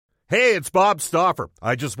Hey, it's Bob Stauffer.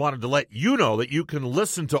 I just wanted to let you know that you can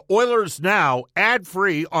listen to Oilers Now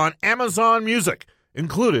ad-free on Amazon Music,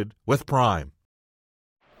 included with Prime.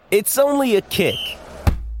 It's only a kick,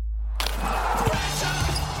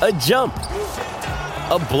 a jump,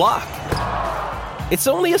 a block. It's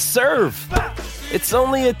only a serve. It's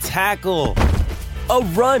only a tackle, a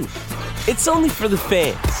run. It's only for the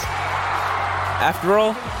fans. After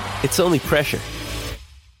all, it's only pressure.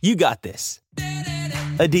 You got this.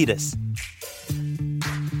 Adidas.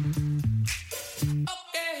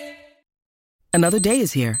 Another day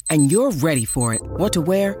is here, and you're ready for it. What to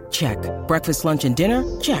wear? Check. Breakfast, lunch, and dinner?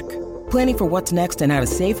 Check. Planning for what's next and how to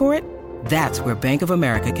save for it? That's where Bank of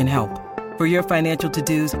America can help. For your financial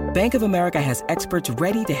to-dos, Bank of America has experts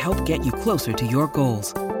ready to help get you closer to your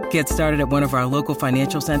goals. Get started at one of our local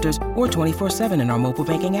financial centers or 24/7 in our mobile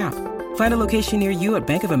banking app. Find a location near you at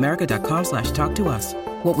bankofamerica.com/talktous.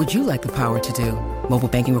 What would you like the power to do? Mobile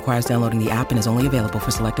banking requires downloading the app and is only available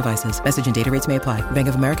for select devices. Message and data rates may apply. Bank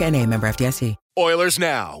of America N.A., member FDIC. Oilers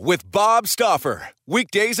Now with Bob Stauffer.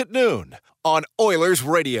 Weekdays at noon on Oilers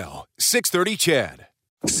Radio. 630 CHED.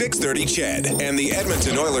 630 CHED and the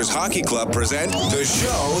Edmonton Oilers Hockey Club present the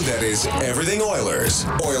show that is everything Oilers.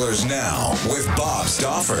 Oilers Now with Bob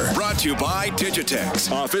Stauffer. Brought to you by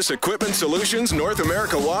Digitex. Office Equipment Solutions North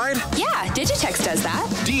America wide? Yeah, Digitex does that.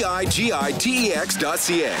 digitex.ca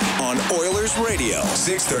on Oilers Radio.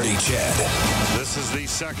 630 CHED. This is the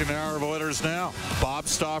second hour of Oilers Now. Bob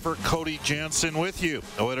Stauffer, Cody Jansen with you.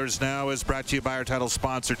 Oilers Now is brought to you by our title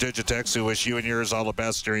sponsor, Digitex, who wish you and yours all the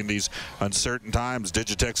best during these uncertain times.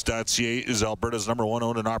 Digitex.ca is Alberta's #1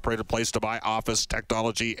 owned and operated place to buy office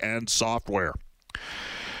technology and software.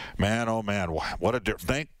 Man, oh man, what a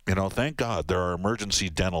thank God there are emergency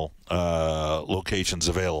dental locations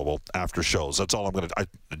available after shows. That's all I'm going to.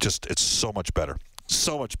 It's so much better.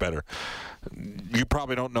 So much better. You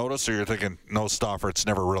probably don't notice, or you're thinking, no, Stauffer, it's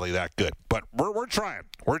never really that good. But we're trying.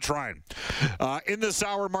 We're trying. In this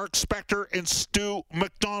hour, Mark Spector and Stu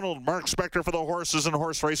McDonald. Mark Spector for the Horses and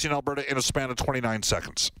Horse Racing Alberta in a span of 29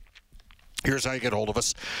 seconds. Here's how you get hold of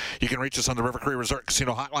us. You can reach us on the River Cree Resort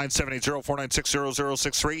Casino hotline,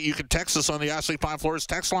 780-496-0063. You can text us on the Ashley Fine Floors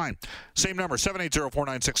text line. Same number,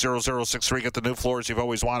 780-496-0063. Get the new floors you've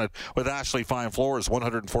always wanted with Ashley Fine Floors,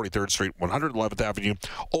 143rd Street, 111th Avenue.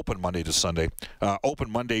 Open Monday to Sunday. Open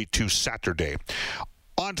Monday to Saturday.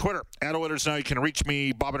 On Twitter, at Oilers Now, you can reach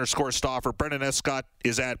me, Bob_Stauffer. Brendan Escott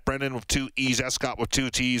is at Brendan with 2 E's, Escott with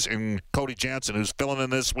 2 T's, and Cody Jansen, who's filling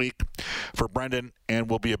in this week for Brendan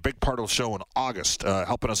and will be a big part of the show in August.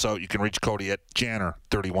 Helping us out, you can reach Cody at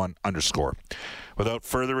Janner31_. Without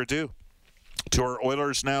further ado, to our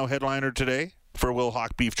Oilers Now headliner today. For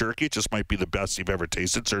Wilhauk beef jerky, it just might be the best you've ever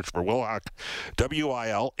tasted. Search for Wilhauk,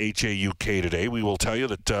 WILHAUK today. We will tell you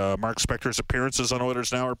that Mark Spector's appearances on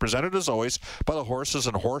Oilers Now are presented, as always, by the Horses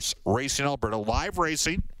and Horse Racing Alberta. Live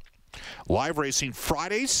racing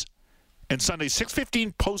Fridays and Sundays,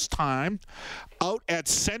 6:15 post time, out at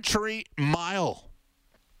Century Mile.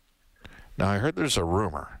 Now, I heard there's a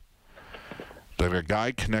rumor that a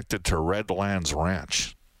guy connected to Redlands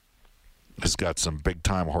Ranch has got some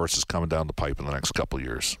big-time horses coming down the pipe in the next couple of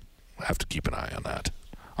years. I have to keep an eye on that.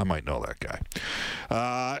 I might know that guy.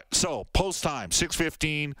 So, post time,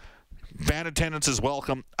 6:15. Van attendance is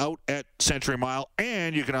welcome out at Century Mile.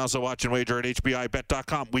 And you can also watch and wager at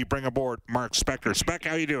HBIBet.com. We bring aboard Mark Spector. Spec,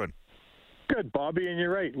 how you doing? Good, Bobby, and you're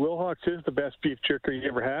right. Wilhauk's is the best beef jerky you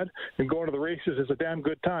ever had, and going to the races is a damn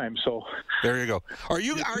good time. So there you go.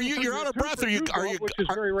 You're out of breath? Which is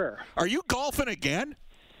very rare. Are you golfing again?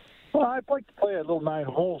 Well, I'd like to play a little 9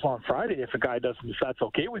 holes on Friday if that's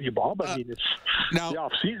okay with you, Bob. I mean, it's the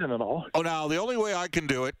off season and all. Oh, now the only way I can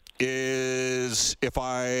do it is if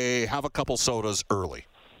I have a couple sodas early,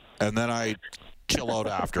 and then I chill out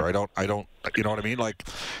after. I don't. You know what I mean? Like,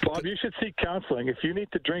 Bob, you should seek counseling if you need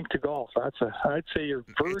to drink to golf. I'd say you're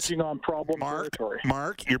verging on problem territory.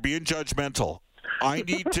 Mark, you're being judgmental. I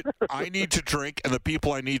need to drink, and the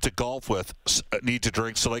people I need to golf with need to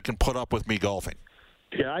drink so they can put up with me golfing.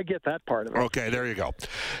 Yeah, I get that part of it. Okay, there you go.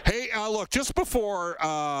 Hey, look, just before,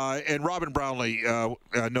 and Robin Brownlee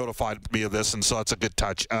notified me of this, and so it's a good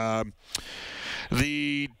touch.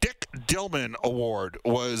 The Dick Dillman Award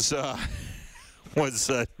was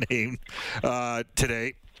named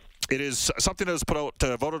today. It is something that was put out,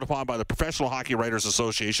 voted upon by the Professional Hockey Writers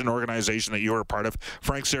Association, an organization that you are a part of.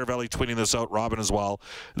 Frank Saravelli tweeting this out, Robin as well.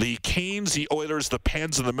 The Canes, the Oilers, the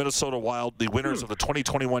Pens, and the Minnesota Wild, the winners of the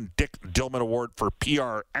 2021 Dick Dillman Award for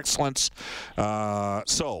PR Excellence.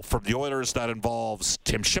 So, from the Oilers, that involves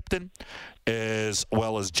Tim Shipton, as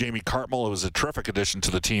well as Jamie Cartmell, who was a terrific addition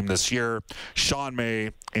to the team this year, Sean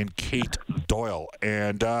May, and Kate Doyle.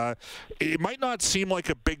 And it might not seem like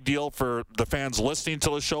a big deal for the fans listening to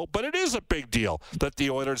the show, but it is a big deal that the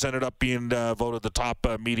Oilers ended up being voted the top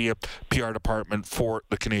media PR department for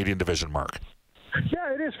the Canadian division, Mark.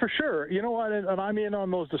 Yeah, it is for sure. You know what? And I'm in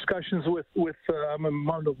on those discussions with I'm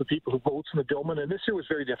one of the people who votes in the Dillman, and this year was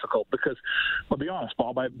very difficult because, I'll be honest,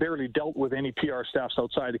 Bob, I barely dealt with any PR staffs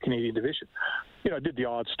outside the Canadian division. I did the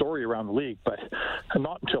odd story around the league, but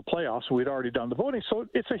not until playoffs. We'd already done the voting, so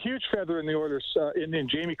it's a huge feather in the Oilers, in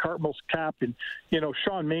Jamie Cartmell's cap, and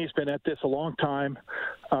Sean May's been at this a long time,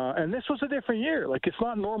 and this was a different year. Like, it's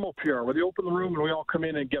not normal PR where they open the room and we all come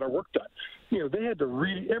in and get our work done. They had to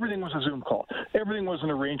everything was a Zoom call. Everything was an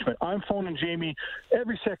arrangement. I'm phoning Jamie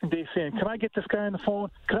every second day saying, can I get this guy on the phone?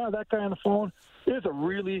 Can I have that guy on the phone? It is a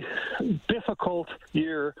really difficult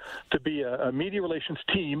year to be a media relations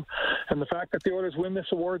team. And the fact that the Oilers win this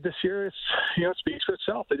award this year, it speaks for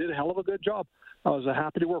itself. They did a hell of a good job. I was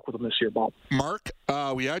happy to work with them this year, Bob. Mark,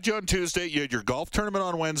 we had you on Tuesday. You had your golf tournament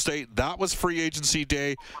on Wednesday. That was free agency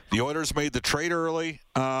day. The Oilers made the trade early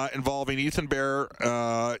involving Ethan Bear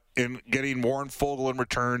in getting Warren Foegele in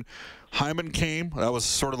return. Hyman came. That was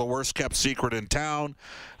sort of the worst-kept secret in town.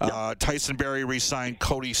 Tyson Barrie re-signed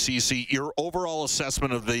Cody Ceci. Your overall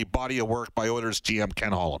assessment of the body of work by Oilers GM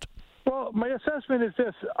Ken Holland? Well, my assessment is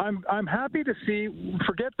this. I'm happy to see,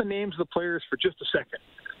 forget the names of the players for just a second.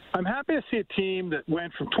 I'm happy to see a team that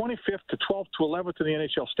went from 25th to 12th to 11th in the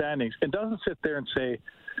NHL standings and doesn't sit there and say,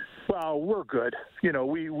 well, we're good.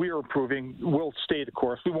 We are improving. We'll stay the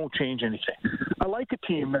course. We won't change anything. I like a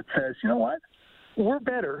team that says, you know what? We're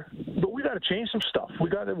better, but we got to change some stuff.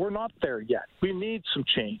 We're not there yet. We need some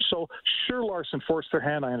change. So sure, Larson forced their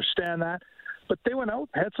hand. I understand that, but they went out,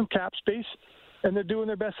 had some cap space, and they're doing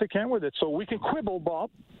their best they can with it. So we can quibble, Bob,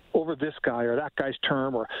 over this guy or that guy's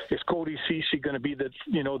term, or is Cody Ceci going to be that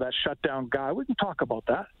shutdown guy? We can talk about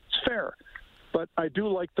that. It's fair. But I do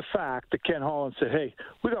like the fact that Ken Holland said, hey,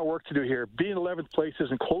 we got work to do here. Being 11th place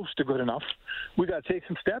isn't close to good enough. We got to take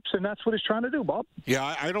some steps, and that's what he's trying to do, Bob.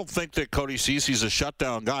 Yeah, I don't think that Cody Ceci's a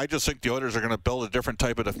shutdown guy. I just think the Oilers are going to build a different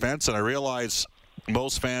type of defense, and I realize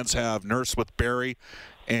most fans have Nurse with Barrie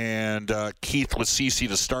and Keith with Ceci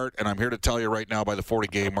to start, and I'm here to tell you right now by the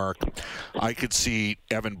 40-game mark, I could see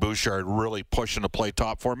Evan Bouchard really pushing to play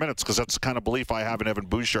top 4 minutes because that's the kind of belief I have in Evan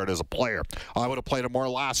Bouchard as a player. I would have played him more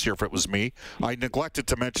last year if it was me. I neglected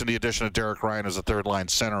to mention the addition of Derek Ryan as a third-line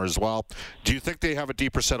center as well. Do you think they have a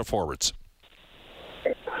deeper set of forwards?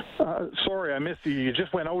 Sorry, I missed you. You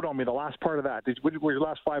just went out on me the last part of that. What were your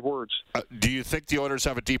last 5 words? Do you think the Oilers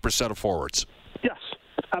have a deeper set of forwards? Yes.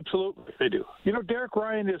 Absolutely, they do. Derek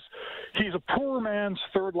Ryan he's a poor man's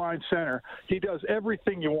third-line center. He does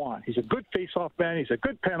everything you want. He's a good face-off man. He's a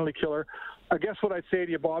good penalty killer. I guess what I'd say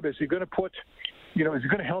to you, Bob, is he going to put, is he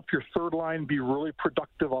going to help your third line be really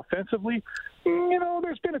productive offensively?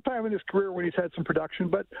 There's been a time in his career when he's had some production,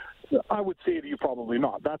 but I would say to you probably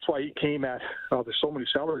not. That's why he came at, there's so many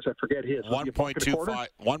salaries, I forget his.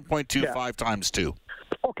 1.25 times 2.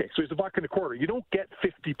 Okay, so he's a buck and a quarter. You don't get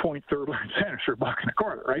 50-point third-line centers for a buck and a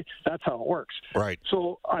quarter, right? That's how it works. Right.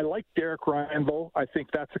 So I like Derek Ryan, though. I think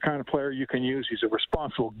that's the kind of player you can use. He's a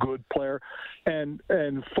responsible, good player. And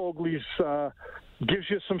Foegele's gives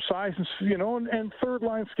you some size, and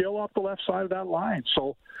third-line skill off the left side of that line.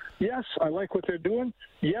 So, yes, I like what they're doing.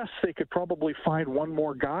 Yes, they could probably find one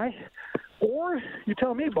more guy. Or, you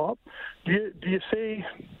tell me, Bob, do you say,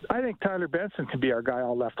 I think Tyler Benson can be our guy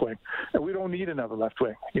on left wing, and we don't need another left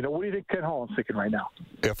wing. What do you think Ken Holland's thinking right now?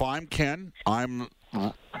 If I'm Ken, I'm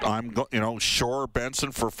sure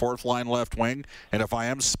Benson for fourth line left wing, and if I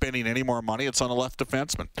am spending any more money, it's on a left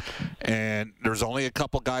defenseman. And there's only a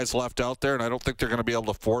couple guys left out there, and I don't think they're going to be able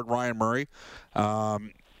to afford Ryan Murray. I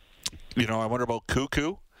wonder about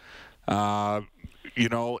Cuckoo.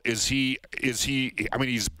 Is he? I mean,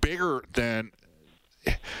 he's bigger than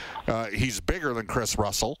Chris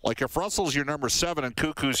Russell. Like, if Russell's your number 7 and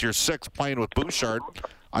Cuckoo's your 6 playing with Bouchard,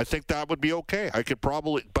 I think that would be okay. I could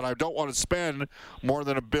probably, but I don't want to spend more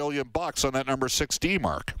than $1 billion on that number 6D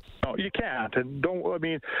mark. No, you can't. And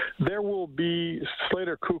there will be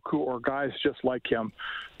Slater, Cuckoo, or guys just like him.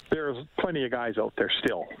 There's plenty of guys out there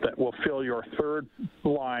still that will fill your third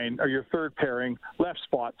line or your third pairing left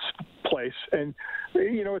spots place. And,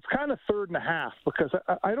 it's kind of third and a half because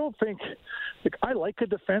I don't think I like a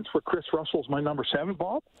defense where Chris Russell's my number 7,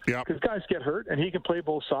 Bob. Yeah. Because guys get hurt and he can play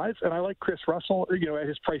both sides. And I like Chris Russell, at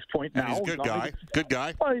his price point now. And he's a good guy. Good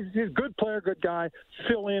guy. Well, he's a good player, good guy.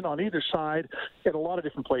 Fill in on either side in a lot of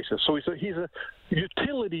different places. So he's a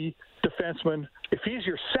utility defenseman. If he's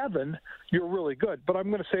your 7, you're really good. But I'm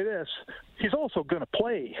going to say this, he's also going to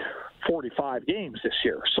play 45 games this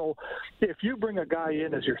year. So if you bring a guy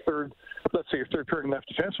in as your third, let's say your third pairing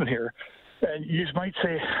left defenseman here, and you might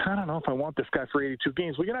say, I don't know if I want this guy for 82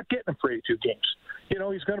 games. Well, you're not getting him for 82 games.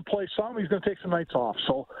 He's going to play some. He's going to take some nights off.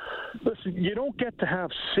 So, listen, you don't get to have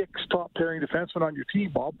 6 top pairing defensemen on your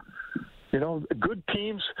team, Bob. Good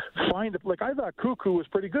teams find it. Like, I thought Cuckoo was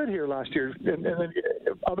pretty good here last year, and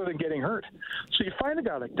other than getting hurt. So you find a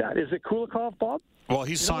guy like that. Is it Kulikov, Bob? Well,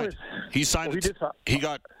 he signed. He signed. He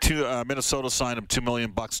got Minnesota signed him $2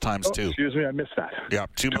 million times 2. Excuse me, I missed that. Yeah,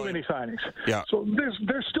 too many signings. Yeah. So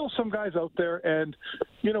there's still some guys out there, and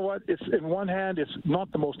you know what? It's in one hand, it's not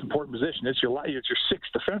the most important position. It's your 6th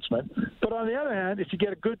defenseman. But on the other hand, if you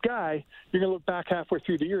get a good guy, you're going to look back halfway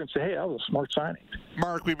through the year and say, hey, that was a smart signing.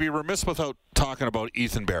 Mark, we'd be remiss without talking about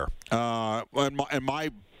Ethan Bear.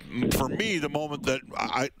 For me, the moment that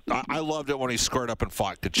I loved it when he squared up and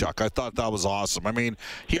fought Tkachuk. I thought that was awesome. I mean,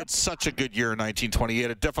 he had such a good year in 1920. He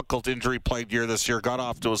had a difficult injury-plagued year this year, got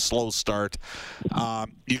off to a slow start.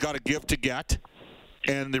 You got to give to get,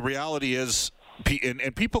 and the reality is,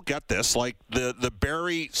 and people get this, like the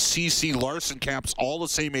Barry, CC, Larson camps, all the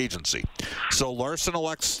same agency. So Larson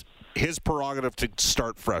elects his prerogative to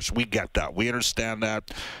start fresh. We get that. We understand that.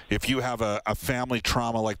 If you have a family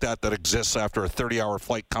trauma like that exists after a 30-hour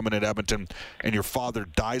flight coming at Edmonton and your father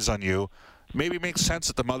dies on you, maybe it makes sense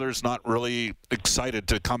that the mother's not really excited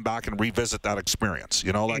to come back and revisit that experience.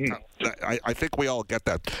 I think we all get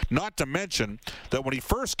that. Not to mention that when he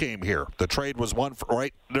first came here, the trade was one for,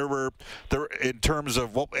 right? There in terms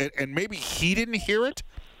of and maybe he didn't hear it,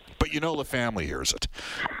 but the family hears it.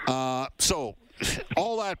 So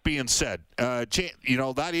all that being said,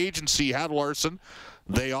 that agency had Larson.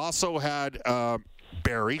 They also had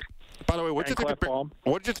Barry. By the way, what did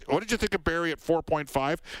you think of Barry at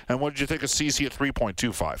 4.5, and what did you think of CC at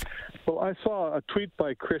 3.25? Well, I saw a tweet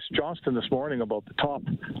by Chris Johnston this morning about the top.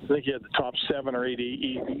 I think he had the top 7 or 8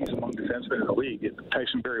 EVs among defensemen in the league.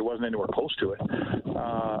 Tyson Barrie wasn't anywhere close to it.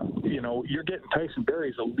 You're getting Tyson Barrie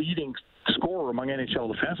as a leading scorer among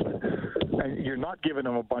NHL defensemen, and you're not giving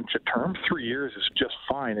him a bunch of term. 3 years is just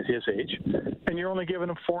fine at his age, and you're only giving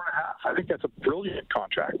him 4.5. I think that's a brilliant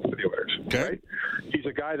contract for the Oilers. Okay. Right? He's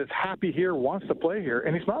a guy that's happy here, wants to play here,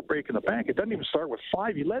 and he's not breaking the bank. It doesn't even start with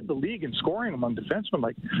 5. He led the league in scoring among defensemen.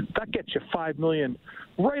 Like, that gets you $5 million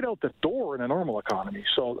right out the door in a normal economy.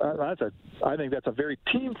 So I think that's a very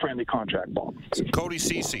team-friendly contract, Bob. Cody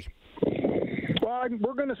Ceci. Well,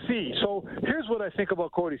 we're going to see. So here's what I think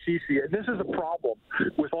about Cody Ceci, and this is a problem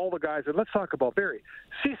with all the guys. And let's talk about Barrie.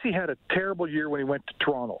 Ceci had a terrible year when he went to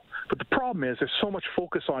Toronto, but the problem is there's so much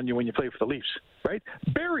focus on you when you play for the Leafs, right?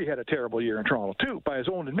 Barrie had a terrible year in Toronto too, by his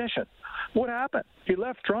own admission. What happened? He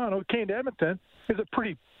left Toronto, came to Edmonton. He's a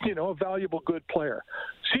pretty, a valuable, good player.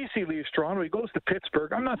 Ceci leaves Toronto. He goes to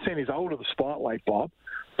Pittsburgh. I'm not saying he's out of the spotlight, Bob,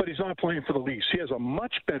 but he's not playing for the Leafs. He has a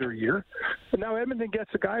much better year. And now Edmonton gets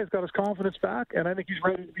a guy who's got his confidence back, and I think he's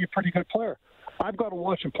ready to be a pretty good player. I've got to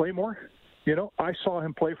watch him play more. I saw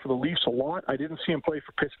him play for the Leafs a lot. I didn't see him play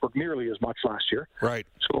for Pittsburgh nearly as much last year. Right.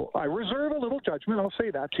 So I reserve a little judgment. I'll say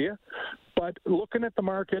that to you. But looking at the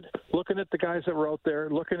market, looking at the guys that were out there,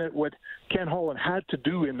 looking at what Ken Holland had to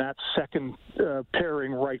do in that second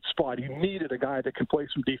pairing right spot, he needed a guy that can play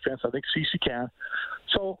some defense. I think Ceci can.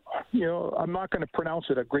 So, I'm not going to pronounce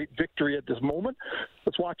it a great victory at this moment.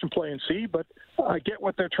 Let's watch him play and see. But I get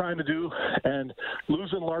what they're trying to do. And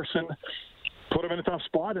losing Larson put him in a tough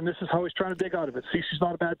spot, and this is how he's trying to dig out of it. Ceci's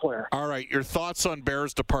not a bad player. All right, your thoughts on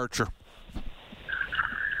Bear's departure?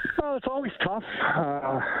 Well, it's always tough.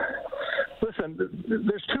 Listen,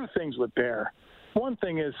 there's two things with Bear. One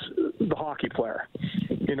thing is the hockey player.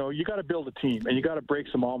 You got to build a team, and you got to break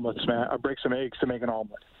some omelets, man. Break some eggs to make an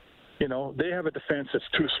omelet. They have a defense that's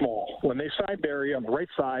too small. When they signed Barrie on the right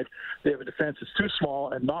side, they have a defense that's too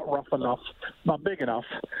small and not rough enough, not big enough,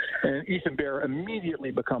 and Ethan Bear immediately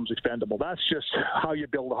becomes expendable. That's just how you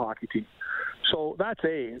build a hockey team. So that's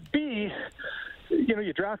A. B,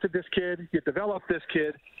 you drafted this kid, you developed this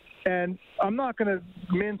kid, and I'm not going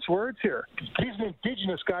to mince words here. He's an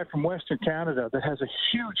Indigenous guy from Western Canada that has a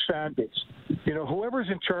huge fan base. Whoever's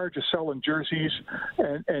in charge of selling jerseys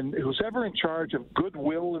and who's ever in charge of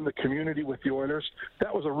goodwill in the community with the Oilers,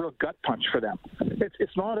 that was a real gut punch for them.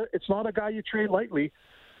 It's not a guy you trade lightly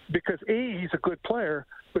because A, he's a good player,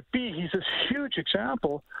 but B, he's this huge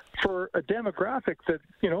example for a demographic that,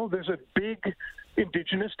 there's a big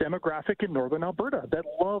Indigenous demographic in Northern Alberta that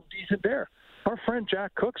loved Ethan Bear. Our friend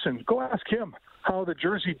Jack Cookson, go ask him how the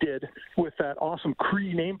jersey did with that awesome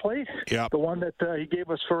Cree nameplate. Yep. The one that he gave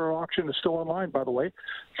us for our auction is still online, by the way,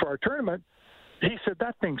 for our tournament. He said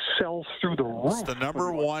that thing sells through the roof. It's the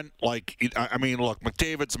number one, look,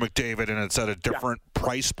 McDavid's McDavid, and it's at a different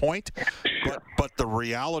price point. Sure. But the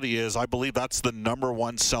reality is, I believe that's the number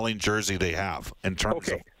one selling jersey they have in terms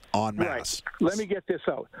of en masse. Right. Let me get this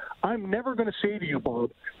out. I'm never going to say to you, Bob,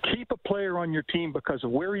 keep a player on your team because of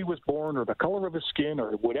where he was born or the color of his skin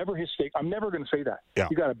or whatever his stake. I'm never going to say that. Yeah.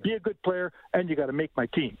 You got to be a good player and you got to make my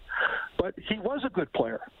team. But he was a good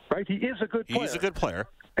player, right? He is a good player. He's a good player.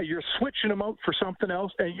 And you're switching him out for something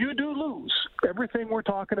else, and you do lose everything we're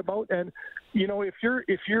talking about. And if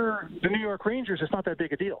you're the New York Rangers, it's not that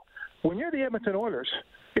big a deal. When you're the Edmonton Oilers,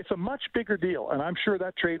 it's a much bigger deal. And I'm sure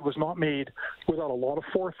that trade was not made without a lot of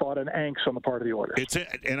forethought and angst on the part of the Oilers.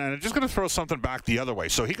 And I'm just going to throw something back the other way.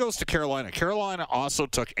 So he goes to Carolina. Carolina also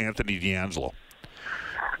took Anthony DeAngelo.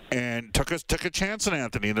 And took a chance on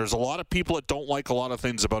Anthony. And there's a lot of people that don't like a lot of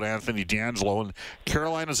things about Anthony DeAngelo. And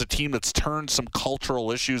Carolina's a team that's turned some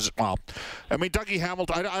cultural issues. Well, I mean, Dougie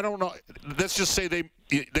Hamilton, I don't know. Let's just say they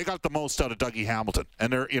got the most out of Dougie Hamilton.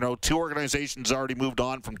 And they're, two organizations already moved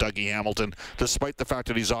on from Dougie Hamilton, despite the fact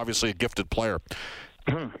that he's obviously a gifted player.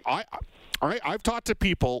 Mm-hmm. I've talked to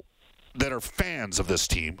people that are fans of this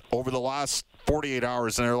team over the last 48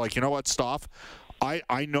 hours, and they're like, you know what, Stoff?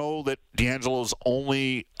 I know that DeAngelo's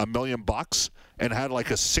only $1 million and had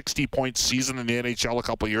like a 60-point season in the NHL a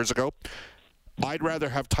couple of years ago. I'd rather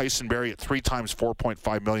have Tyson Barrie at 3 times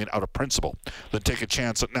 $4.5 million out of principle than take a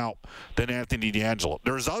chance than Anthony DeAngelo.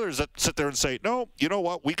 There's others that sit there and say, no, you know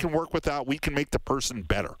what? We can work with that. We can make the person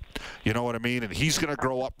better. You know what I mean? And he's going to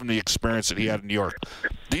grow up from the experience that he had in New York.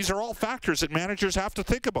 These are all factors that managers have to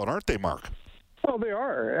think about, aren't they, Mark? Well, they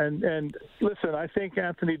are. And listen, I think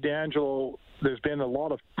Anthony DeAngelo, there's been a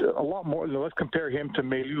lot more. Let's compare him to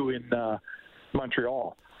Mailloux in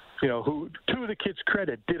Montreal, who, to the kid's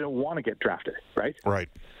credit, didn't want to get drafted, right? Right.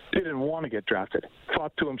 Didn't want to get drafted.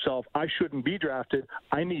 Thought to himself, I shouldn't be drafted.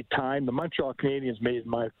 I need time. The Montreal Canadiens made, in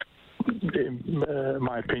my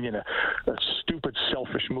opinion, a stupid,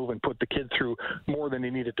 selfish move and put the kid through more than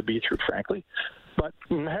he needed to be through, frankly. But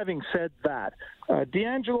having said that,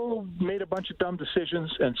 DeAngelo made a bunch of dumb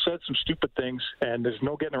decisions and said some stupid things, and there's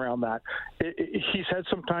no getting around that. He's had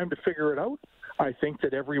some time to figure it out. I think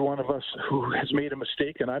that every one of us who has made a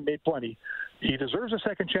mistake, and I've made plenty, he deserves a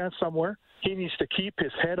second chance somewhere. He needs to keep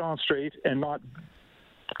his head on straight and not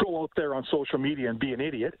go out there on social media and be an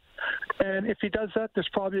idiot. And if he does that, there's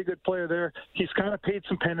probably a good player there. He's kind of paid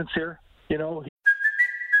some penance here,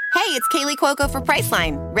 Hey, it's Kaylee Cuoco for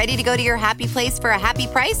Priceline. Ready to go to your happy place for a happy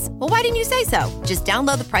price? Well, why didn't you say so? Just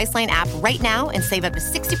download the Priceline app right now and save up to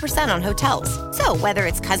 60% on hotels. So whether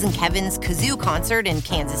it's Cousin Kevin's Kazoo Concert in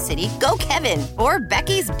Kansas City, go Kevin, or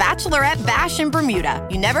Becky's Bachelorette Bash in Bermuda,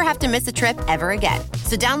 you never have to miss a trip ever again.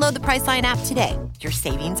 So download the Priceline app today. Your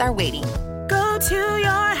savings are waiting. Go to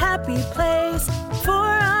your happy place for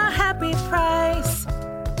a happy price.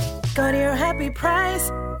 Go to your happy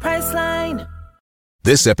price, Priceline.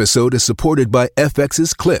 This episode is supported by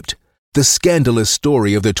FX's Clipped, the scandalous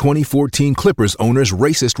story of the 2014 Clippers owner's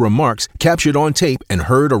racist remarks captured on tape and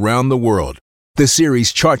heard around the world. The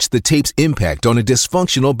series charts the tape's impact on a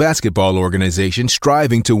dysfunctional basketball organization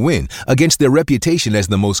striving to win against their reputation as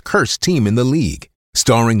the most cursed team in the league.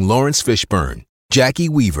 Starring Lawrence Fishburne, Jackie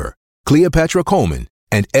Weaver, Cleopatra Coleman,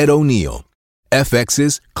 and Ed O'Neill.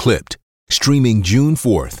 FX's Clipped, streaming June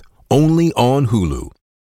 4th, only on Hulu.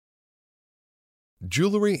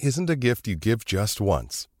 Jewelry isn't a gift you give just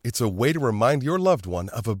once. It's a way to remind your loved one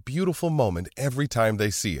of a beautiful moment every time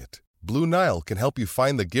they see it. Blue Nile can help you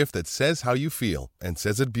find the gift that says how you feel and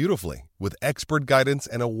says it beautifully, with expert guidance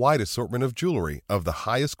and a wide assortment of jewelry of the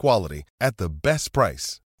highest quality at the best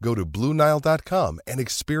price. Go to BlueNile.com and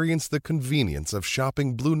experience the convenience of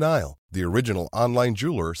shopping Blue Nile, the original online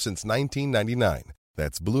jeweler since 1999.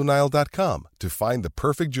 That's BlueNile.com to find the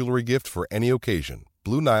perfect jewelry gift for any occasion.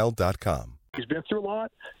 BlueNile.com. He's been through a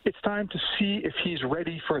lot. It's time to see if he's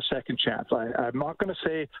ready for a second chance. I'm not going to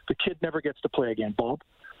say the kid never gets to play again, Bob.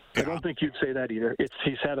 I don't think you'd say that either.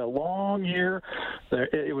 He's had a long year.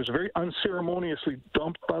 It was very unceremoniously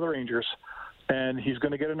dumped by the Rangers. and he's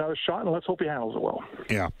going to get another shot, and let's hope he handles it well.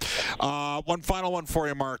 Yeah. One final one for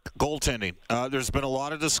you, Mark. Goaltending. There's been a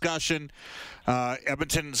lot of discussion.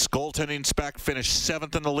 Edmonton's goaltending spec finished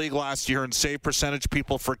 7th in the league last year in save percentage.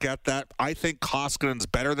 People forget that. I think Koskinen's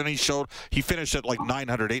better than he showed. He finished at like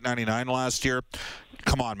 899 last year.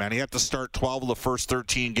 Come on, man. He had to start 12 of the first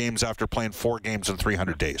 13 games after playing 4 games in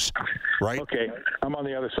 300 days. Right? Okay. I'm on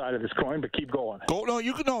the other side of this coin, but keep going. Go. No,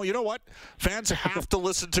 you can. No, you know what? Fans have to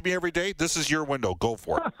listen to me every day. This is your window. Go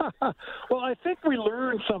for it. Well, I think we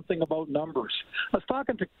learned something about numbers. I was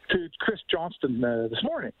talking to Chris Johnston this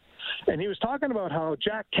morning, and he was talking about how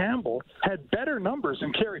Jack Campbell had better numbers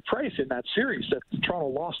than Carey Price in that series that Toronto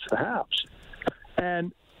lost to the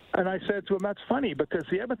Habs. And I said to him, that's funny because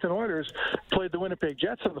the Edmonton Oilers played the Winnipeg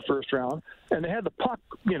Jets in the first round, and they had the puck,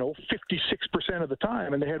 56% of the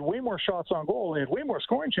time, and they had way more shots on goal, and they had way more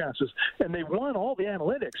scoring chances, and they won all the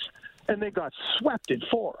analytics, and they got swept in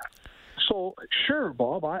 4. So, sure,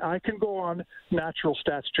 Bob, I can go on natural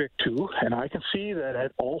stats trick too, and I can see that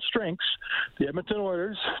at all strengths, the Edmonton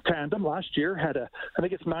Oilers tandem last year had I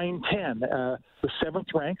think it's 9-10, the 7th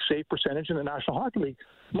ranked save percentage in the National Hockey League.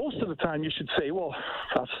 Most of the time you should say, well,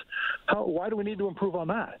 why do we need to improve on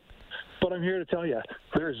that? But I'm here to tell you,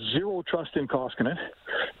 there's zero trust in Koskinen.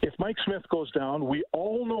 If Mike Smith goes down, we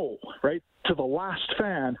all know, right, to the last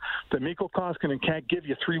fan, that Mikko Koskinen can't give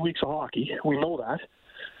you 3 weeks of hockey. We know that.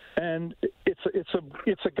 And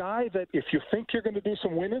it's a guy that if you think you're going to do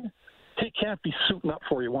some winning, he can't be suiting up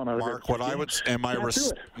for you one out of Mark, what I would and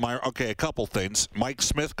a couple things. Mike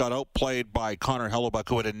Smith got outplayed by Connor Hellebuck,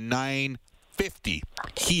 who had a 950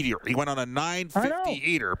 heater. He went on a 950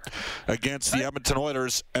 heater against the Edmonton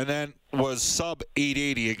Oilers, and then was sub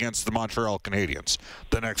 880 against the Montreal Canadiens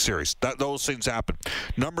the next series. Those things happen.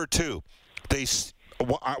 Number 2,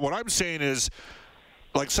 what I'm saying is,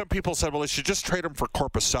 like some people said, well, they should just trade him for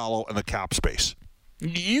Korpisalo and the cap space.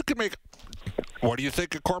 You can make. What do you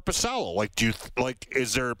think of Korpisalo?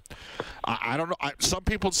 Is there? I don't know. Some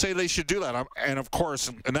people say they should do that. And of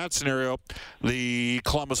course, in that scenario, the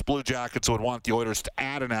Columbus Blue Jackets would want the Oilers to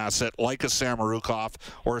add an asset like a Samorukov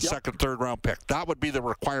or a second, third round pick. That would be the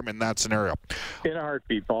requirement in that scenario. In a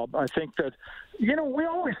heartbeat, Bob. I think that, we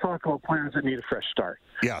always talk about players that need a fresh start.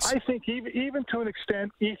 Yes. I think even to an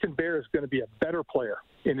extent, Ethan Bear is going to be a better player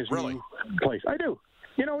in his new place. I do.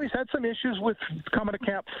 He's had some issues with coming to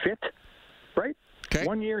camp fit, right? Okay.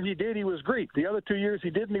 1 year he was great. The other 2 years he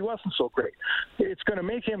didn't, he wasn't so great. It's going to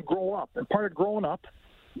make him grow up. And part of growing up,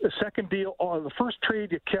 the second deal, the first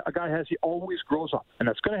trade a guy has, he always grows up. And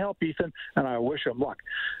that's going to help Ethan, and I wish him luck.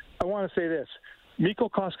 I want to say this. Mikko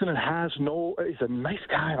Koskinen he's a nice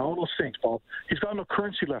guy and all those things, Paul. He's got no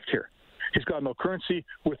currency left here. He's got no currency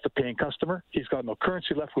with the paying customer. He's got no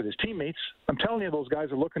currency left with his teammates. I'm telling you, those guys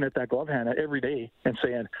are looking at that glove hand every day and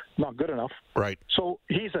saying, not good enough. Right. So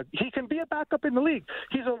he can be a backup in the league.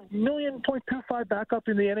 He's a $1.25 backup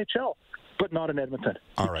in the NHL, but not in Edmonton.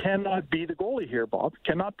 All right. He cannot be the goalie here, Bob.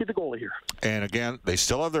 Cannot be the goalie here. And again, they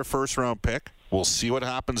still have their first-round pick. We'll see what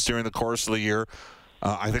happens during the course of the year.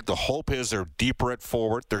 I think the hope is they're deeper at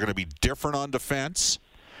forward. They're going to be different on defense.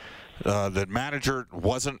 The manager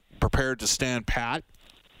wasn't prepared to stand pat,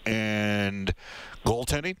 and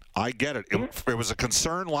goaltending, I get it. It was a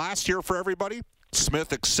concern last year for everybody.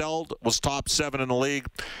 Smith excelled, was top 7 in the league,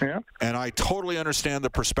 and I totally understand the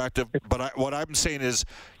perspective. But what I'm saying is,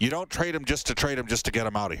 you don't trade him just to get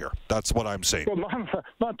him out of here. That's what I'm saying. Well,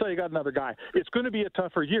 not until you got another guy. It's going to be a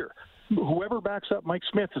tougher year. Whoever backs up Mike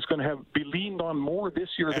Smith is going to be leaned on more this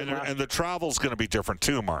year than last year. And the travel's going to be different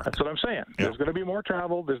too, Mark. That's what I'm saying. Yeah. There's going to be more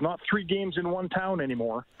travel. There's not 3 games in one town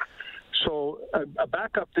anymore. So a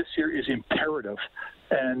backup this year is imperative.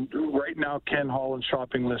 And right now, Ken Holland's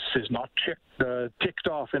shopping list is not ticked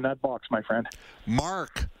off in that box, my friend.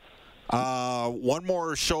 Mark, one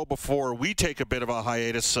more show before we take a bit of a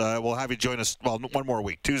hiatus. We'll have you join us, one more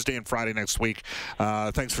week, Tuesday and Friday next week.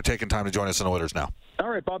 Thanks for taking time to join us on Oilers Now. All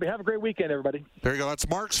right, Bobby. Have a great weekend, everybody. There you go. That's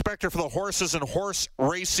Mark Spector for the Horses and Horse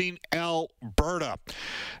Racing Alberta.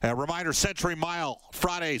 Reminder, Century Mile,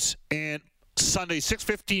 Fridays and Sunday,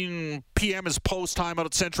 6:15 p.m. is post time out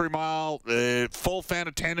at Century Mile. Full fan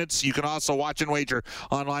attendance. You can also watch and wager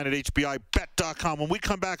online at HBIBet.com. When we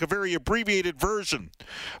come back, a very abbreviated version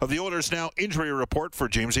of the Oilers Now injury report for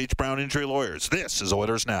James H. Brown Injury Lawyers. This is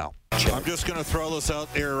Oilers Now. I'm just going to throw this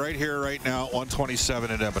out there right here, right now,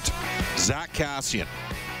 127 in Edmonton. Zach Kassian.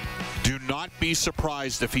 Do not be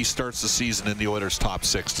surprised if he starts the season in the Oilers' top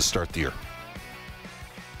 6 to start the year.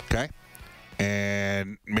 Okay?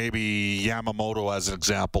 And maybe Yamamoto, as an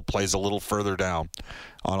example, plays a little further down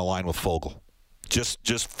on a line with Foegele.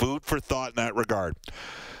 Just food for thought in that regard.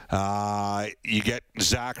 You get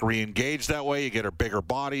Zach re-engaged that way. You get a bigger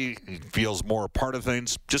body. He feels more a part of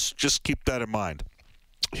things. Just keep that in mind.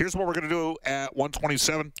 Here's what we're going to do at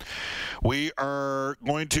 1:27. We are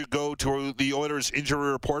going to go to the Oilers injury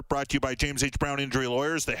report brought to you by James H. Brown Injury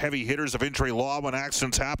Lawyers, the heavy hitters of injury law. When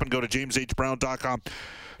accidents happen, go to jameshbrown.com.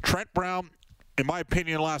 Trent Brown, in my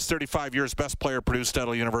opinion, the last 35 years, best player produced out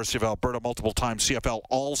of the University of Alberta, multiple-time CFL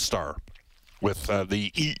All-Star with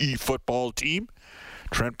the EE football team.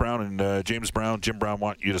 Trent Brown and Jim Brown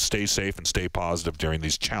want you to stay safe and stay positive during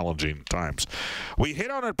these challenging times. We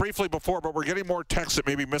hit on it briefly before, but we're getting more texts that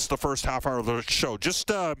maybe missed the first half hour of the show.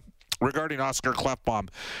 Just regarding Oscar Klefbom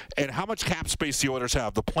and how much cap space the Oilers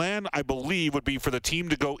have. The plan, I believe, would be for the team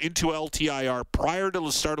to go into LTIR prior to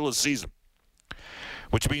the start of the season,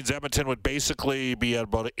 which means Edmonton would basically be at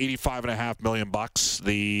about $85.5 million.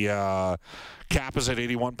 The cap is at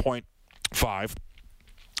 81.5.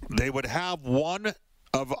 They would have one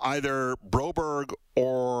of either Broberg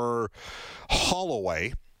or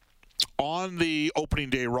Holloway on the opening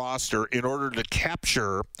day roster in order to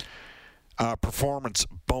capture performance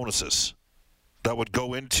bonuses that would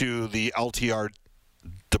go into the LTR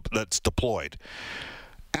that's deployed.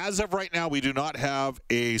 As of right now, we do not have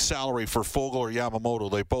a salary for Foegele or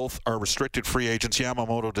Yamamoto. They both are restricted free agents.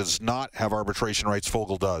 Yamamoto does not have arbitration rights.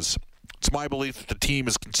 Foegele does. It's my belief that the team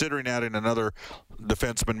is considering adding another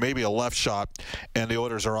defenseman, maybe a left shot, and the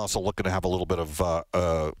Oilers are also looking to have a little bit of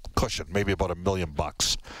cushion, maybe about $1 million.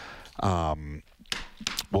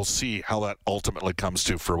 We'll see how that ultimately comes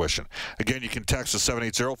to fruition. Again, you can text us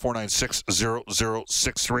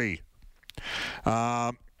 780-496-0063.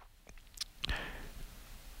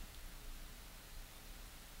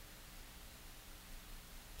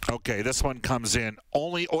 Okay, this one comes in.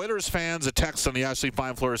 Only Oilers fans, a text on the Ashley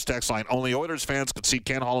Fine Floors text line. Only Oilers fans could see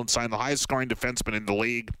Ken Holland sign the highest scoring defenseman in the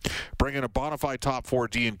league, bring in a bona fide top four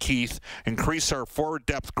D and Keith, increase our forward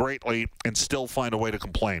depth greatly, and still find a way to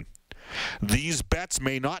complain. These bets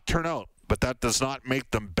may not turn out, but that does not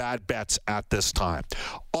make them bad bets at this time.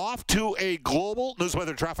 Off to a global news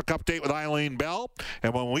weather traffic update with Eileen Bell.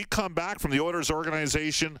 And when we come back from the Oilers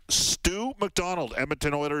organization, Stu McDonald,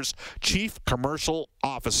 Edmonton Oilers Chief Commercial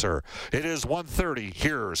Officer. It is 1:30.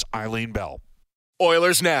 Here's Eileen Bell.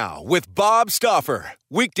 Oilers Now with Bob Stauffer.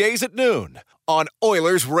 Weekdays at noon on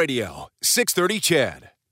Oilers Radio, 630 CHED.